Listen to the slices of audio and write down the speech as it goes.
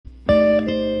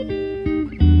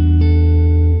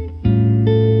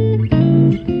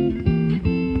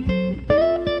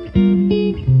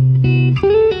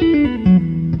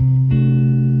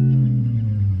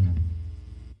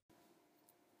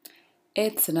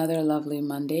It's another lovely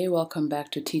Monday. Welcome back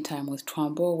to Tea Time with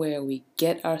Trombo, where we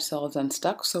get ourselves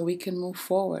unstuck so we can move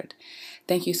forward.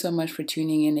 Thank you so much for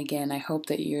tuning in again. I hope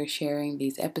that you're sharing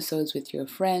these episodes with your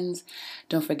friends.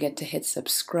 Don't forget to hit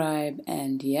subscribe,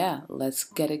 and yeah, let's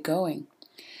get it going.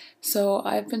 So,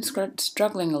 I've been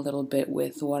struggling a little bit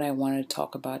with what I want to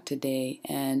talk about today,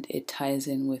 and it ties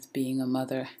in with being a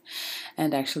mother.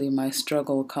 And actually, my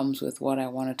struggle comes with what I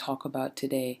want to talk about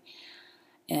today.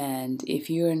 And if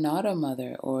you're not a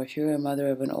mother, or if you're a mother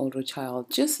of an older child,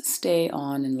 just stay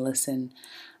on and listen,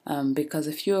 because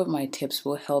a few of my tips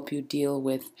will help you deal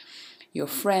with your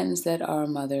friends that are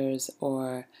mothers,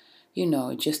 or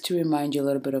just to remind you a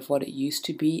little bit of what it used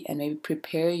to be and maybe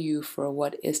prepare you for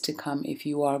what is to come if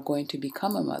you are going to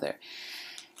become a mother.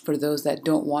 For those that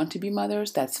don't want to be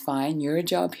mothers, that's fine. Your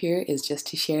job here is just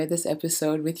to share this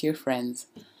episode with your friends.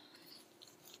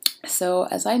 So,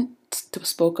 as I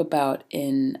spoke about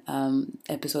in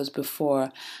episodes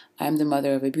before, I'm the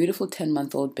mother of a beautiful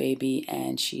 10-month-old baby,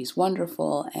 and she's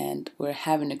wonderful, and we're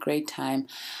having a great time.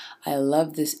 I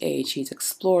love this age. She's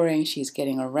exploring, she's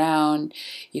getting around.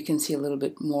 You can see a little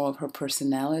bit more of her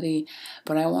personality,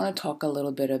 but I want to talk a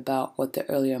little bit about what the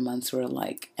earlier months were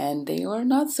like. And they were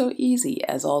not so easy,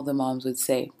 as all the moms would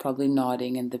say, probably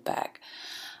nodding in the back.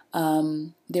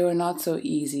 They were not so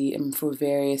easy for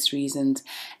various reasons.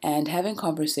 And having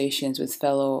conversations with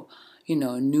fellow,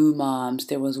 new moms,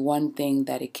 there was one thing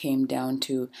that it came down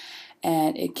to,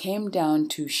 and it came down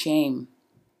to shame.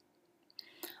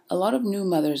 A lot of new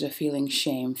mothers are feeling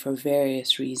shame for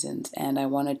various reasons, and I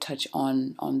want to touch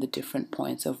on the different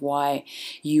points of why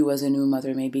you as a new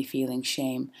mother may be feeling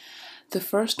shame. The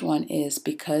first one is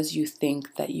because you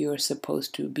think that you're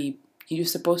supposed to be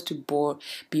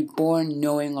born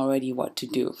knowing already what to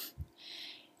do.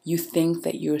 You think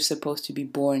that you're supposed to be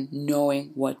born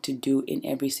knowing what to do in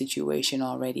every situation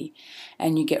already,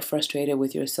 and you get frustrated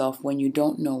with yourself when you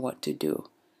don't know what to do.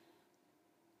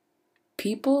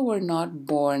 People were not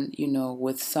born,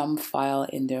 with some file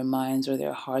in their minds or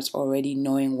their hearts already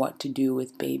knowing what to do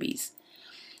with babies.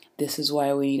 This is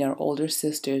why we need our older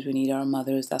sisters, we need our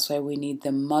mothers. That's why we need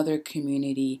the mother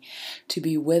community to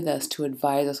be with us, to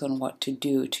advise us on what to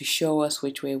do, to show us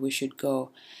which way we should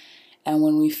go. And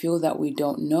when we feel that we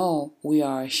don't know, we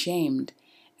are ashamed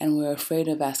and we're afraid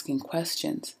of asking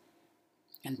questions.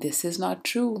 And this is not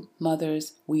true,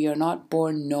 mothers. We are not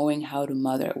born knowing how to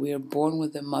mother. We are born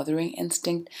with a mothering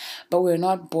instinct, but we're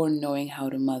not born knowing how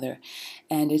to mother.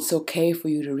 And it's okay for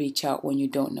you to reach out when you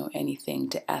don't know anything,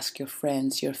 to ask your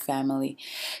friends, your family,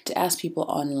 to ask people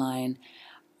online,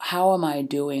 how am I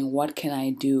doing? What can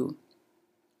I do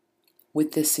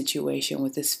with this situation,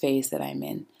 with this phase that I'm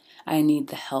in? I need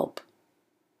the help.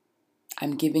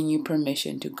 I'm giving you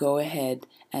permission to go ahead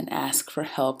and ask for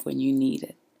help when you need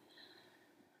it.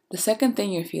 The second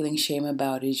thing you're feeling shame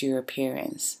about is your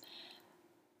appearance.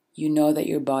 You know that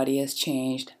your body has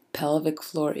changed, pelvic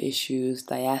floor issues,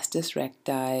 diastasis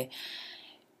recti,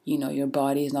 your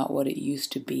body is not what it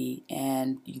used to be,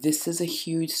 and this is a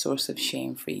huge source of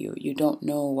shame for you. You don't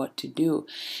know what to do.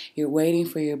 You're waiting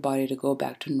for your body to go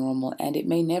back to normal, and it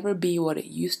may never be what it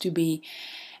used to be,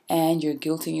 and you're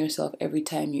guilting yourself every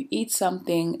time you eat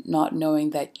something, not knowing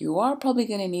that you are probably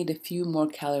going to need a few more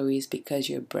calories because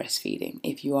you're breastfeeding,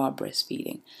 if you are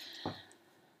breastfeeding.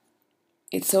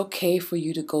 It's okay for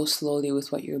you to go slowly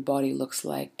with what your body looks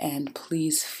like, and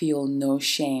please feel no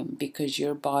shame because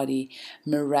your body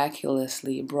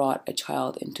miraculously brought a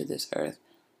child into this earth.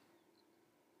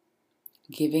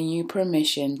 Giving you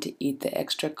permission to eat the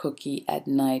extra cookie at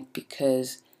night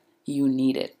because you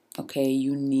need it. Okay,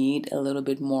 you need a little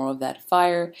bit more of that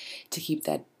fire to keep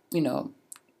that, you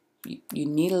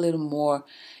need a little more,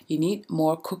 you need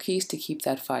more cookies to keep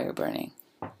that fire burning.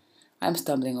 I'm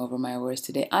stumbling over my words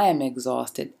today. I am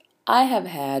exhausted. I have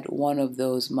had one of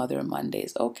those Mother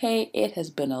Mondays. Okay, it has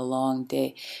been a long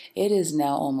day. It is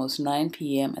now almost 9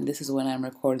 p.m. and this is when I'm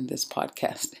recording this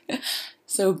podcast.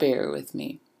 So bear with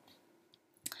me.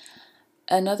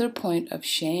 Another point of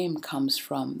shame comes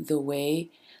from the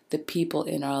way the people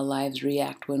in our lives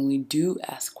react when we do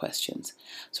ask questions.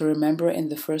 So remember in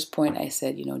the first point I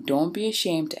said, don't be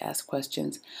ashamed to ask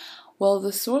questions. Well,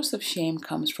 the source of shame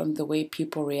comes from the way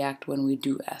people react when we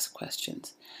do ask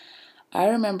questions. I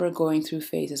remember going through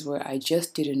phases where I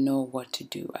just didn't know what to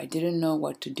do. I didn't know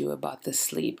what to do about the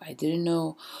sleep. I didn't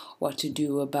know what to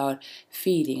do about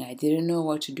feeding. I didn't know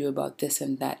what to do about this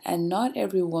and that. And not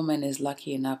every woman is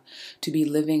lucky enough to be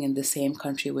living in the same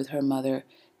country with her mother,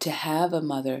 to have a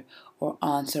mother or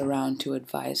aunts around to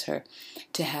advise her,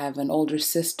 to have an older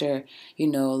sister,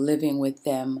 living with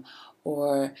them,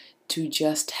 or to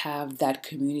just have that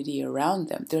community around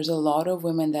them. There's a lot of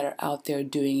women that are out there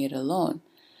doing it alone.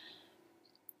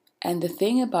 And the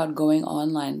thing about going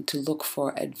online to look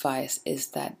for advice is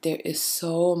that there is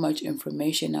so much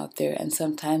information out there, and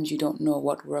sometimes you don't know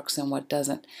what works and what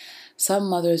doesn't. Some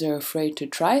mothers are afraid to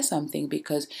try something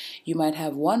because you might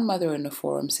have one mother in the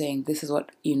forum saying this is what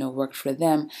worked for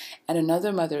them, and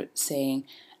another mother saying,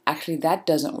 actually that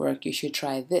doesn't work, you should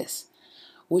try this.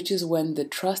 Which is when the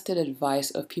trusted advice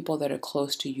of people that are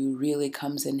close to you really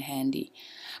comes in handy.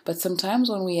 But sometimes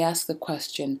when we ask the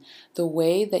question, the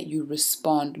way that you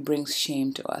respond brings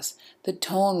shame to us. The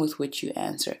tone with which you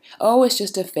answer. Oh, it's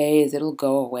just a phase, it'll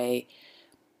go away.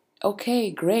 Okay,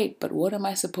 great, but what am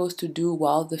I supposed to do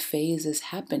while the phase is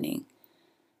happening?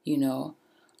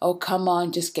 Oh, come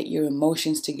on, just get your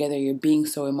emotions together, you're being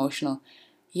so emotional.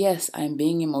 Yes, I'm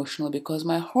being emotional because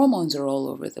my hormones are all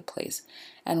over the place.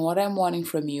 And what I'm wanting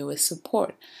from you is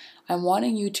support. I'm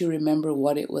wanting you to remember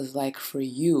what it was like for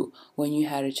you when you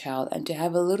had a child and to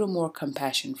have a little more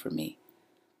compassion for me.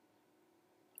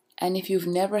 And if you've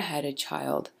never had a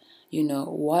child,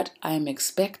 what I'm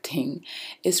expecting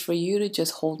is for you to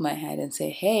just hold my hand and say,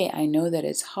 hey, I know that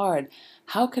it's hard.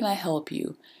 How can I help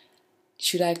you?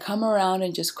 Should I come around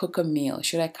and just cook a meal?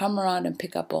 Should I come around and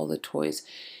pick up all the toys?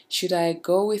 Should I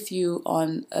go with you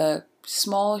on a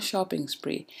small shopping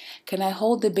spree? Can I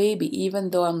hold the baby even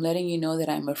though I'm letting you know that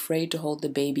I'm afraid to hold the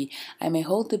baby? I may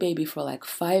hold the baby for like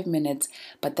 5 minutes,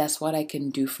 but that's what I can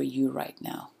do for you right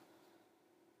now.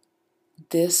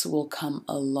 This will come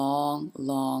a long,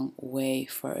 long way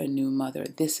for a new mother.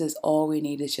 This is all we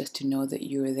need, is just to know that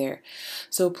you're there.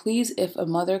 So please, if a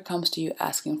mother comes to you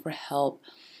asking for help,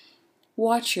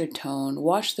 watch your tone,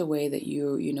 watch the way that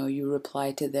you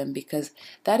reply to them, because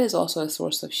that is also a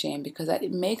source of shame, because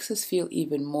it makes us feel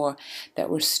even more that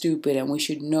we're stupid and we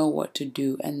should know what to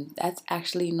do, and that's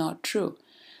actually not true.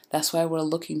 That's why we're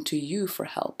looking to you for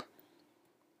help.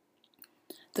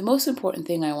 The most important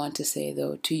thing I want to say,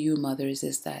 though, to you mothers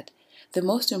is that the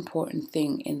most important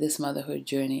thing in this motherhood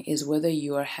journey is whether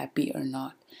you are happy or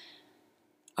not.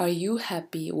 Are you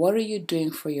happy? What are you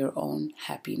doing for your own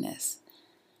happiness?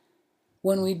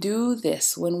 When we do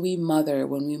this, when we mother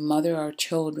our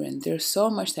children, there's so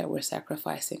much that we're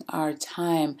sacrificing. Our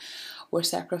time, we're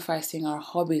sacrificing our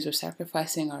hobbies, we're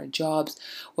sacrificing our jobs.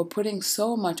 We're putting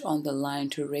so much on the line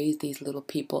to raise these little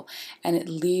people, and it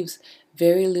leaves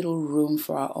very little room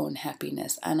for our own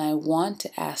happiness. And I want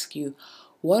to ask you,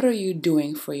 what are you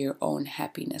doing for your own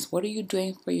happiness? What are you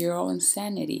doing for your own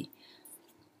sanity?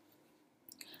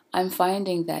 I'm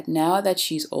finding that now that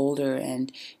she's older and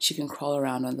she can crawl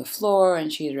around on the floor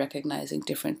and she's recognizing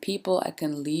different people, I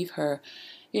can leave her,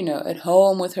 at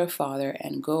home with her father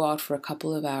and go out for a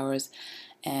couple of hours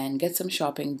and get some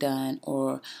shopping done,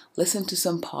 or listen to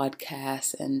some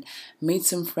podcasts and meet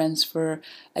some friends for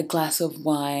a glass of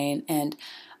wine. And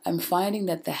I'm finding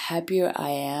that the happier I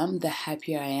am, the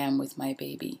happier I am with my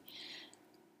baby.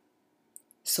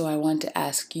 So I want to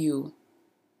ask you,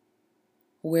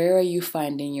 where are you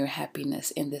finding your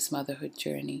happiness in this motherhood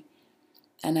journey?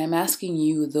 And I'm asking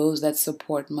you, those that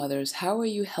support mothers, how are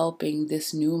you helping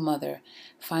this new mother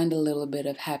find a little bit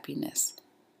of happiness?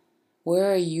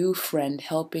 Where are you, friend,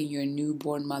 helping your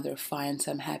newborn mother find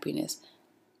some happiness?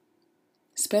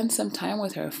 Spend some time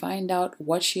with her. Find out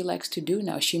what she likes to do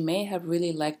now. She may have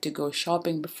really liked to go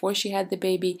shopping before she had the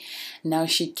baby. Now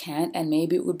she can't, and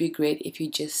maybe it would be great if you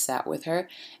just sat with her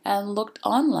and looked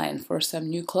online for some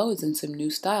new clothes and some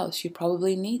new styles. She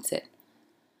probably needs it.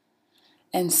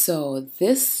 And so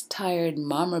this tired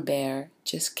mama bear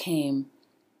just came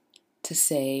to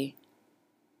say,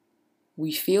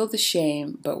 we feel the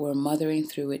shame, but we're mothering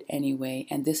through it anyway.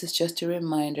 And this is just a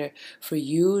reminder for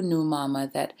you, new mama,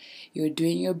 that you're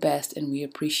doing your best and we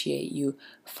appreciate you.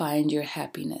 Find your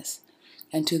happiness.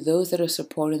 And to those that are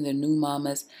supporting the new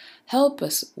mamas, help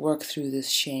us work through this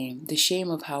shame. The shame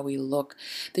of how we look.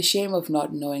 The shame of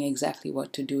not knowing exactly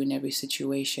what to do in every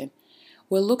situation.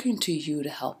 We're looking to you to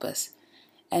help us.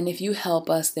 And if you help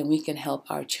us, then we can help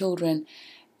our children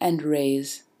and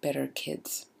raise better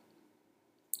kids.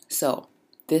 So,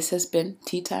 this has been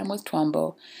Tea Time with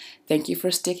Twombo. Thank you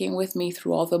for sticking with me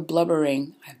through all the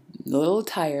blubbering. I'm a little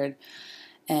tired.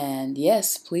 And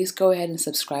yes, please go ahead and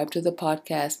subscribe to the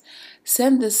podcast.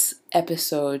 Send this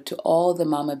episode to all the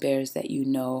mama bears that you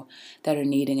know that are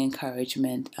needing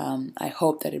encouragement. I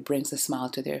hope that it brings a smile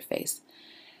to their face.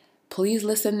 Please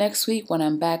listen next week when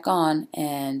I'm back on.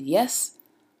 And yes,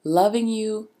 loving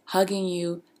you, hugging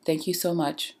you. Thank you so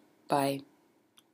much. Bye.